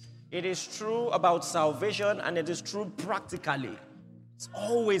 Jesus. It is true about salvation, and it is true practically. It's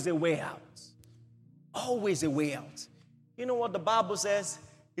always a way out. Always a way out. You know what the Bible says?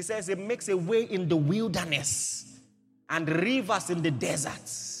 It says it makes a way in the wilderness and rivers in the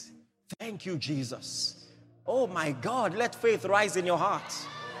deserts. Thank you, Jesus. Oh my God, let faith rise in your heart.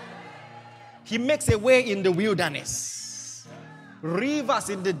 He makes a way in the wilderness, rivers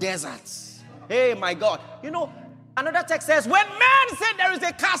in the deserts. Hey, my God. You know, another text says, when man said there is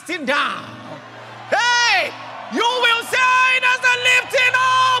a casting down, hey, you will say there's a lifting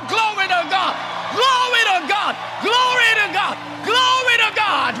up. Glory to God. Glory to God. Glory to God. Glory to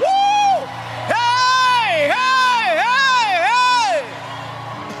God. Woo! Hey, hey, hey, hey.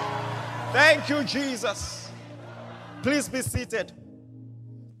 Thank you, Jesus. Please be seated.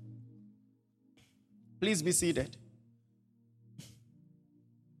 Please be seated.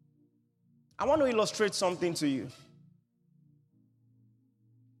 I want to illustrate something to you.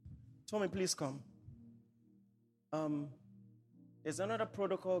 Tommy, please come. There's another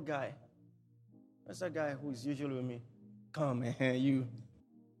protocol guy. That's that guy who is usually with me. Come, you.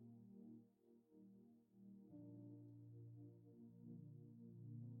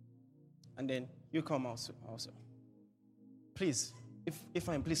 And then you come also. Please, if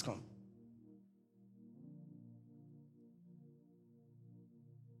I'm, please come.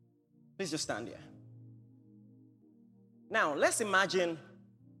 Please just stand here. Now, let's imagine,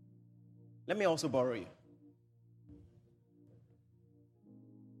 let me also borrow you.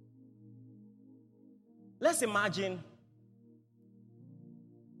 Let's imagine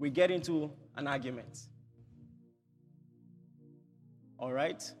we get into an argument. All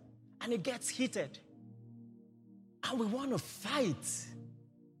right? And it gets heated. And we want to fight.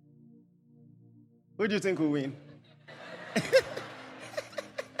 Who do you think will win?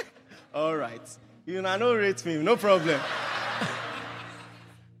 All right. You know, no rate me, no problem.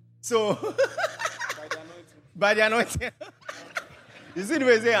 So, by the anointing. You see the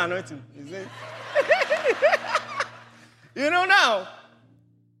way they say anointing? You see? You know now.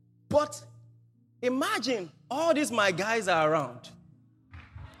 But imagine all these my guys are around.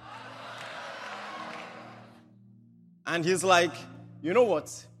 And he's like, you know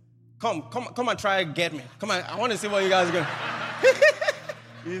what? Come and try to get me. Come on, I want to see what you guys are going to.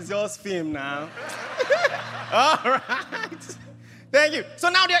 It's just film now. All right. Thank you. So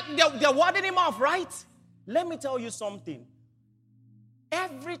now they're warding him off, right? Let me tell you something.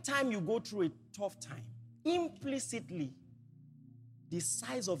 Every time you go through a tough time, implicitly, the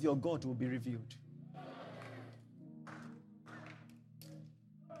size of your God will be revealed.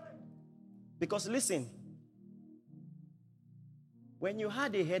 Because listen, when you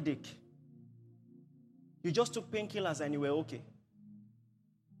had a headache, you just took painkillers and you were okay.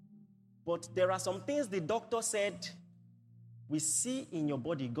 But there are some things the doctor said we see in your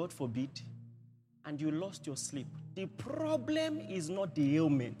body, God forbid, and you lost your sleep. The problem is not the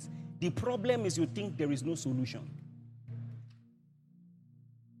ailment. The problem is you think there is no solution.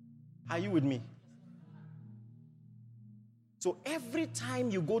 Are you with me? So every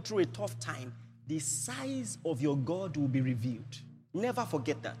time you go through a tough time, the size of your God will be revealed. Never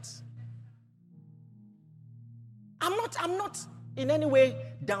forget that. I'm not in any way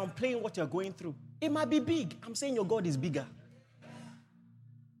downplaying what you're going through. It might be big. I'm saying your God is bigger.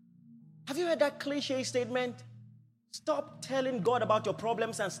 Have you heard that cliche statement? Stop telling God about your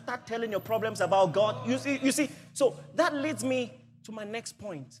problems and start telling your problems about God. You see, so that leads me to my next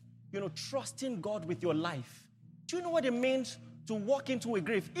point. Trusting God with your life. Do you know what it means to walk into a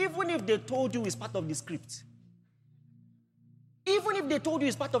grave? Even if they told you it's part of the script. Even if they told you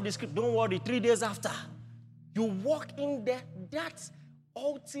it's part of the script, don't worry, 3 days after, you walk in there, that's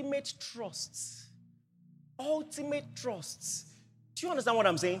ultimate trust. Ultimate trust. Do you understand what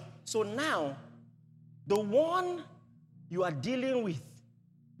I'm saying? So now, the one you are dealing with,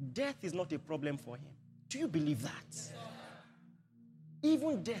 death is not a problem for him. Do you believe that?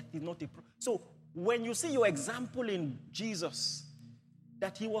 Even death is not a problem. So when you see your example in Jesus,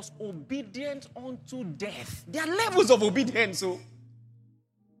 that he was obedient unto death. There are levels of obedience. So,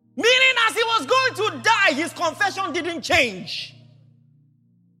 meaning as he was going to die, his confession didn't change.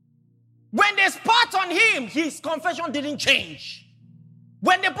 When they spat on him, his confession didn't change.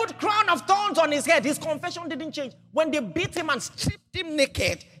 When they put crown of thorns on his head, his confession didn't change. When they beat him and stripped him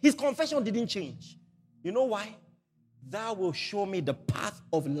naked, his confession didn't change. You know why? Thou will show me the path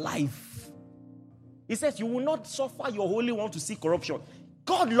of life. He says, you will not suffer your Holy One to see corruption.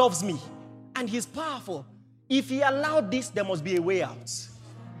 God loves me, and he's powerful. If he allowed this, there must be a way out.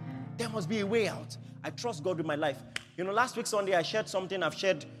 There must be a way out. I trust God with my life. You know, last week Sunday, I shared something I've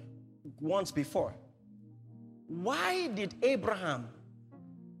shared once before. Why did Abraham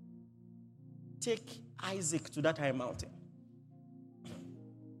take Isaac to that high mountain?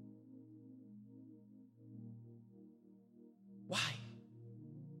 Why?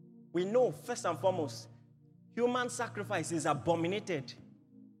 We know, first and foremost, human sacrifice is abominated.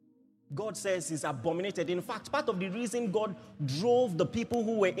 God says it's abominated. In fact, part of the reason God drove the people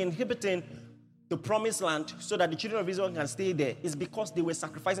who were inhabiting the promised land so that the children of Israel can stay there is because they were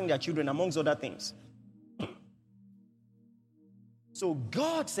sacrificing their children, amongst other things. So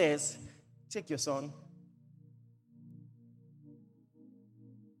God says, take your son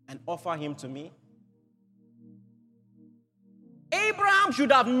and offer him to me. Abraham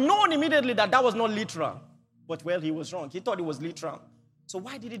should have known immediately that that was not literal. But, well, he was wrong. He thought it was literal. So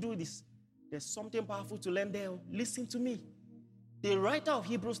why did he do this? There's something powerful to learn there. Listen to me. The writer of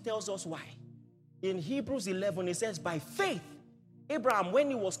Hebrews tells us why. In Hebrews 11, it says, by faith, Abraham, when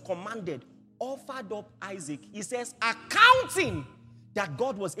he was commanded, offered up Isaac. He says, accounting that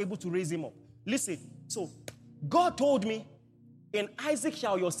God was able to raise him up. Listen, so God told me, in Isaac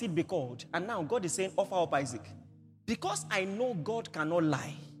shall your seed be called. And now God is saying, offer up Isaac. Because I know God cannot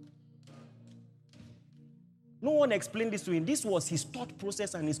lie. No one explained this to him. This was his thought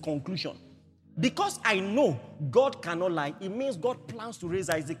process and his conclusion. Because I know God cannot lie, it means God plans to raise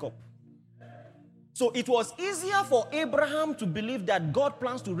Isaac up. So it was easier for Abraham to believe that God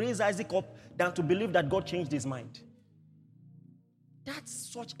plans to raise Isaac up than to believe that God changed his mind.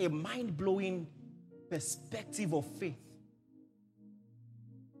 That's such a mind-blowing perspective of faith.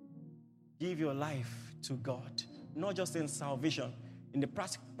 Give your life to God, not just in salvation, in the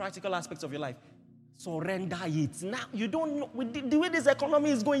practical aspects of your life. Surrender it. Now, you don't know, with the way this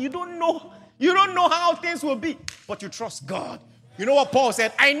economy is going, you don't know how things will be, but you trust God. You know what Paul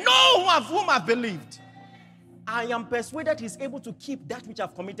said? I know whom I've believed. I am persuaded he's able to keep that which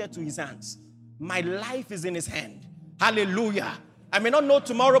I've committed to his hands. My life is in his hand. Hallelujah. I may not know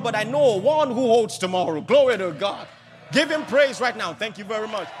tomorrow, but I know one who holds tomorrow. Glory to God. Give him praise right now. Thank you very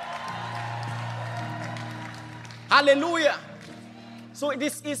much. Hallelujah. So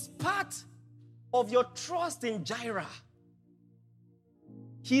this is part of your trust in Jireh.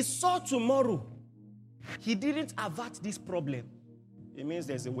 He saw tomorrow. He didn't avert this problem. It means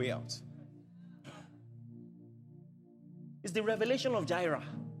there's a way out. It's the revelation of Jireh.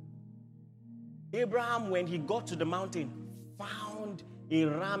 Abraham, when he got to the mountain, found a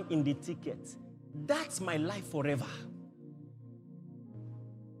ram in the thicket. That's my life forever.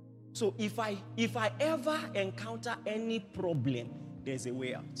 So if I ever encounter any problem, there's a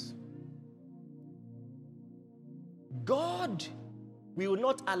way out. God will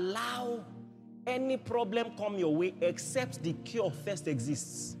not allow any problem come your way except the cure first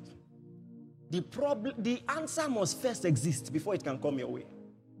exists. The answer must first exist before it can come your way.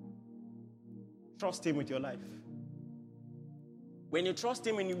 Trust him with your life. When you trust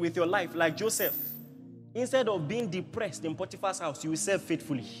him with your life, like Joseph, instead of being depressed in Potiphar's house, you will serve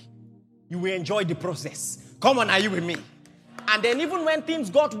faithfully. You will enjoy the process. Come on, are you with me? And then even when things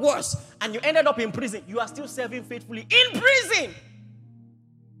got worse and you ended up in prison, you are still serving faithfully in prison.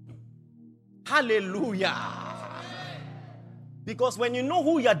 Hallelujah. Because when you know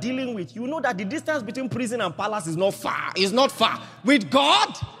who you are dealing with, you know that the distance between prison and palace is not far. It's not far. With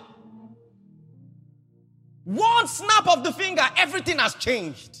God, one snap of the finger, everything has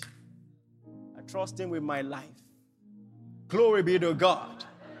changed. I trust him with my life. Glory be to God.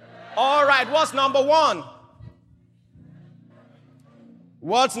 All right, what's number one?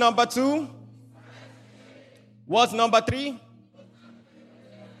 What's number two? What's number three?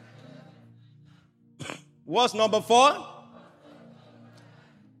 What's number four?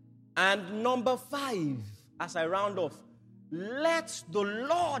 And number five, as I round off, let the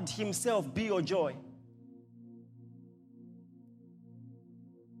Lord himself be your joy.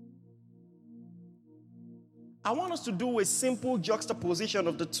 I want us to do a simple juxtaposition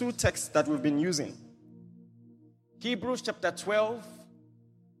of the two texts that we've been using. Hebrews chapter 12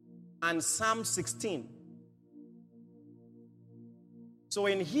 and Psalm 16. So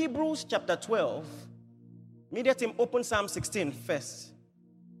in Hebrews chapter 12, media team, open Psalm 16 first,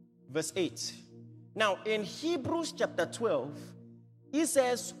 verse 8. Now in Hebrews chapter 12, he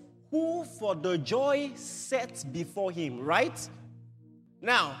says, who for the joy set before him, right?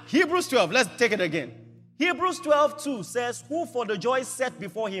 Now, Hebrews 12, let's take it again. Hebrews 12:2 says, who for the joy set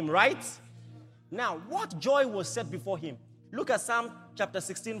before him, right? Now, what joy was set before him? Look at Psalm chapter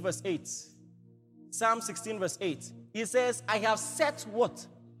 16, verse 8. Psalm 16, verse 8. He says, I have set what?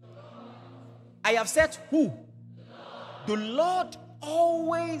 I have set who? The Lord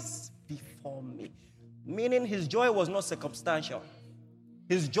always before me. Meaning his joy was not circumstantial.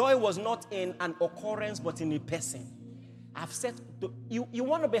 His joy was not in an occurrence, but in a person. I've set, you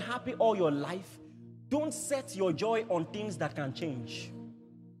want to be happy all your life? Don't set your joy on things that can change.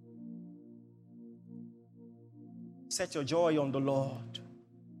 Set your joy on the Lord.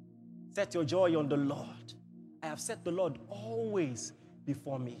 Set your joy on the Lord. I have set the Lord always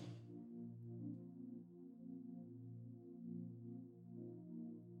before me.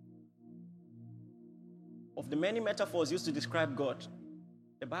 Of the many metaphors used to describe God,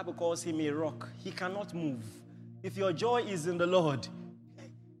 the Bible calls him a rock. He cannot move. If your joy is in the Lord,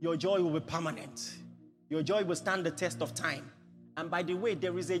 your joy will be permanent. Your joy will stand the test of time. And by the way,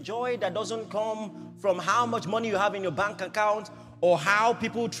 there is a joy that doesn't come from how much money you have in your bank account, or how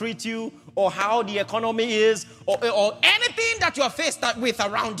people treat you, or how the economy is, or anything that you are faced with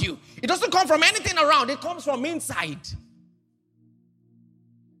around you. It doesn't come from anything around. It comes from inside.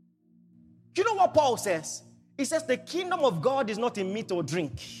 Do you know what Paul says? He says the kingdom of God is not in meat or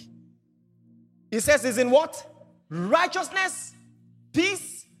drink. He says it's in what? Righteousness,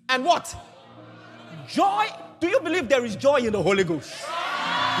 peace, and what? Joy. Do you believe there is joy in the Holy Ghost?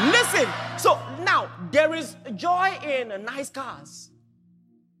 Listen. So now, there is joy in nice cars.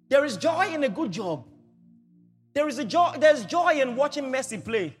 There is joy in a good job. There's joy in watching Messi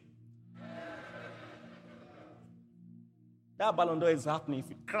play. That Ballon d'Or is happening if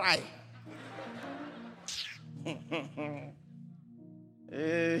you cry.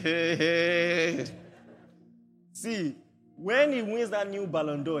 See, when he wins that new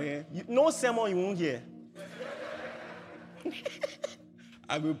Ballon d'Or, no sermon you won't hear.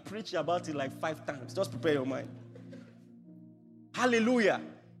 I will preach about it like 5 times. Just prepare your mind. Hallelujah.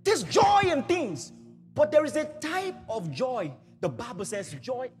 There's joy in things, but there is a type of joy. The Bible says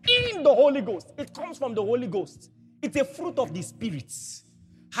joy in the Holy Ghost. It comes from the Holy Ghost. It's a fruit of the spirits.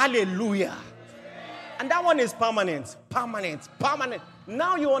 Hallelujah. And that one is permanent. Permanent. Permanent.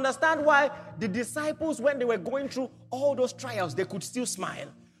 Now you understand why the disciples, when they were going through all those trials, they could still smile.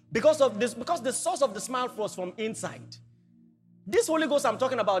 Because of this, because the source of the smile was from inside. This Holy Ghost I'm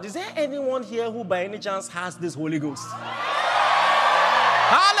talking about, is there anyone here who by any chance has this Holy Ghost?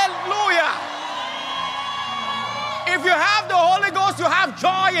 Hallelujah! If you have the Holy Ghost, you have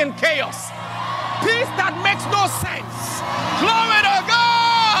joy in chaos. Peace that makes no sense. Glory to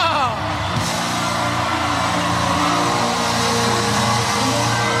God!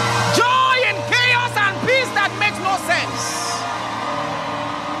 Joy in chaos and peace that makes no sense.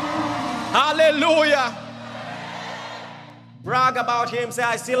 Hallelujah! Brag about him, say,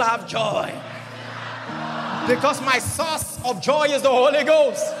 I still have joy. Because my source of joy is the Holy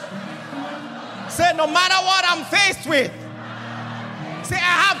Ghost. Say, no matter what I'm faced with, say, I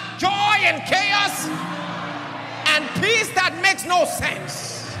have joy in chaos and peace that makes no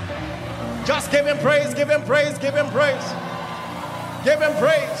sense. Just give him praise, give him praise, give him praise. Give him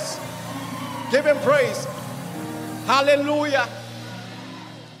praise. Give him praise. Hallelujah.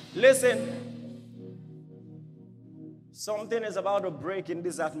 Listen. Something is about to break in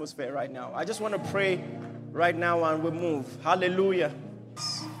this atmosphere right now. I just want to pray right now and we move. Hallelujah.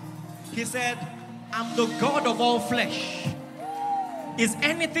 He said, I'm the God of all flesh. Is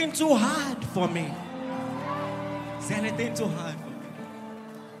anything too hard for me? Is anything too hard for me?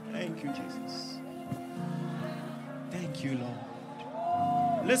 Thank you, Jesus. Thank you,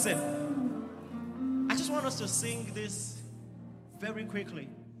 Lord. Listen, I just want us to sing this very quickly.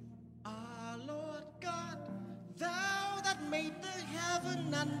 Our Lord God, thou that made the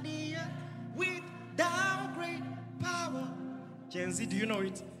heaven and the earth with thou great power. Gen Z, do you know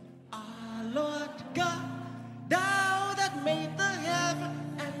it? Our Lord God, thou that made the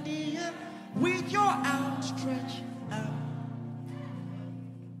heaven and the earth with your outstretched arm.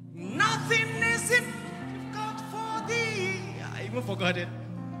 Nothing is difficult for thee. I even forgot it.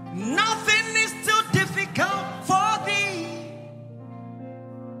 Nothing is too difficult for thee.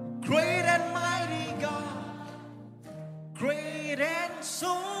 Great and mighty God,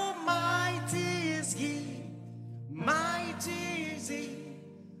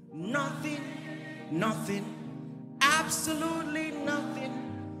 nothing, absolutely nothing.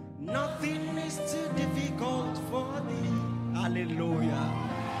 Nothing is too difficult for thee. Hallelujah.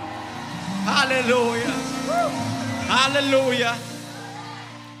 Hallelujah. Hallelujah.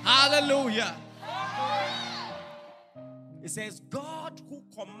 Hallelujah. It says, God who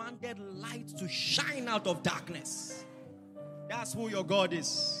commanded light to shine out of darkness. That's who your God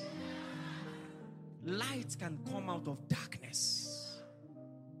is. Light can come out of darkness.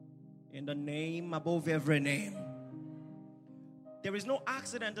 In the name above every name. There is no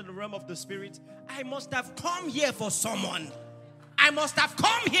accident in the realm of the spirit. I must have come here for someone. I must have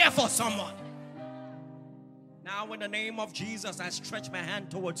come here for someone. Now in the name of Jesus, I stretch my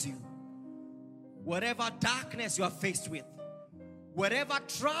hand towards you. Whatever darkness you are faced with, whatever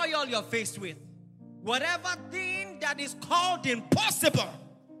trial you're faced with, whatever thing that is called impossible,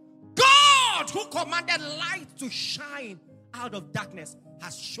 God who commanded light to shine out of darkness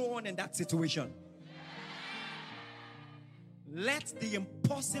has shown in that situation. Let the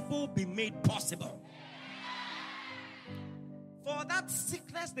impossible be made possible. For that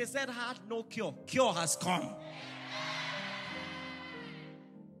sickness they said had no cure. Cure has come.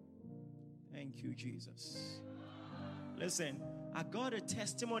 Thank you, Jesus. Listen, I got a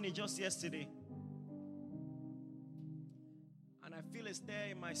testimony just yesterday. And I feel a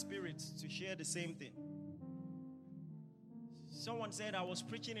stir in my spirit to share the same thing. Someone said I was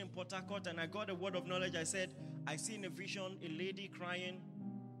preaching in Port Harcourt and I got a word of knowledge. I said, I see in a vision a lady crying,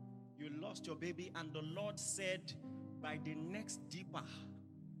 you lost your baby, and the Lord said, by the next deeper,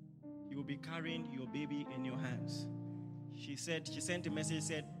 you will be carrying your baby in your hands. She said, she sent a message,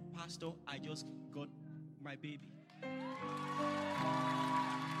 said, Pastor, I just got my baby.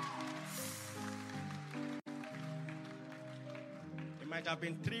 It might have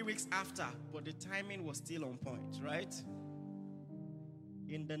been 3 weeks after, but the timing was still on point, right?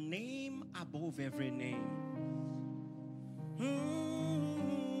 In the name above every name.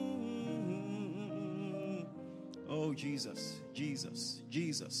 Oh, Jesus, Jesus,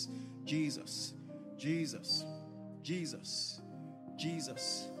 Jesus, Jesus, Jesus, Jesus,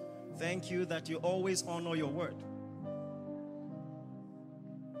 Jesus. Thank you that you always honor your word.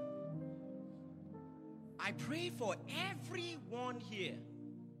 I pray for everyone here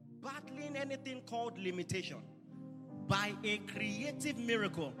battling anything called limitation. By a creative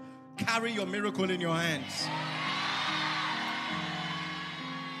miracle, carry your miracle in your hands.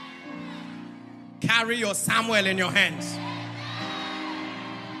 Carry your Samuel in your hands.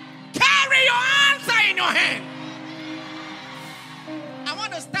 Carry your answer in your hand. I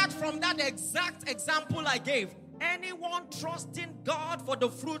want to start from that exact example I gave. Anyone trusting God for the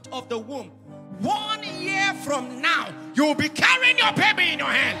fruit of the womb, 1 year from now, you'll be carrying your baby in your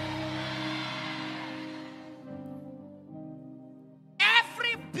hand.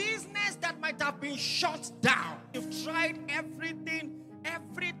 Every business that might have been shut down, you've tried everything.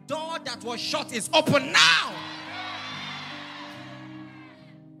 Every door that was shut is open now.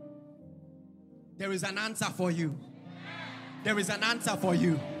 There is an answer for you. There is an answer for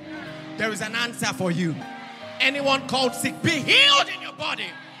you. There is an answer for you. Anyone called sick, be healed in your body.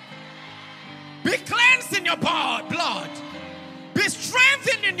 Be cleansed in your blood. Be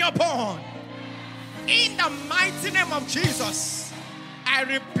strengthened in your bone. In the mighty name of Jesus, I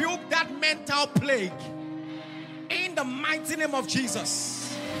rebuke that mental plague. In the mighty name of Jesus.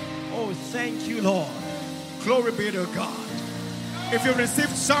 Oh, thank you, Lord. Glory be to God. If you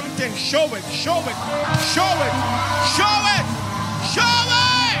received something, show it, show it, show it, show it, show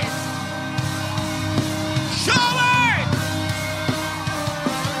it, show it.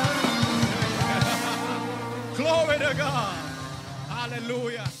 Glory to God.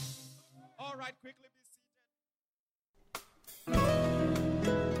 Hallelujah. All right, quickly be seated.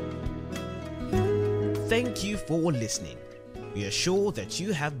 Thank you for listening. We are sure that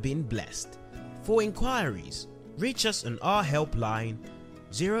you have been blessed. For inquiries, reach us on our helpline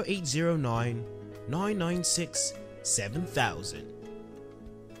 0809 996 7000.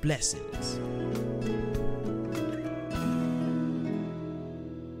 Blessings.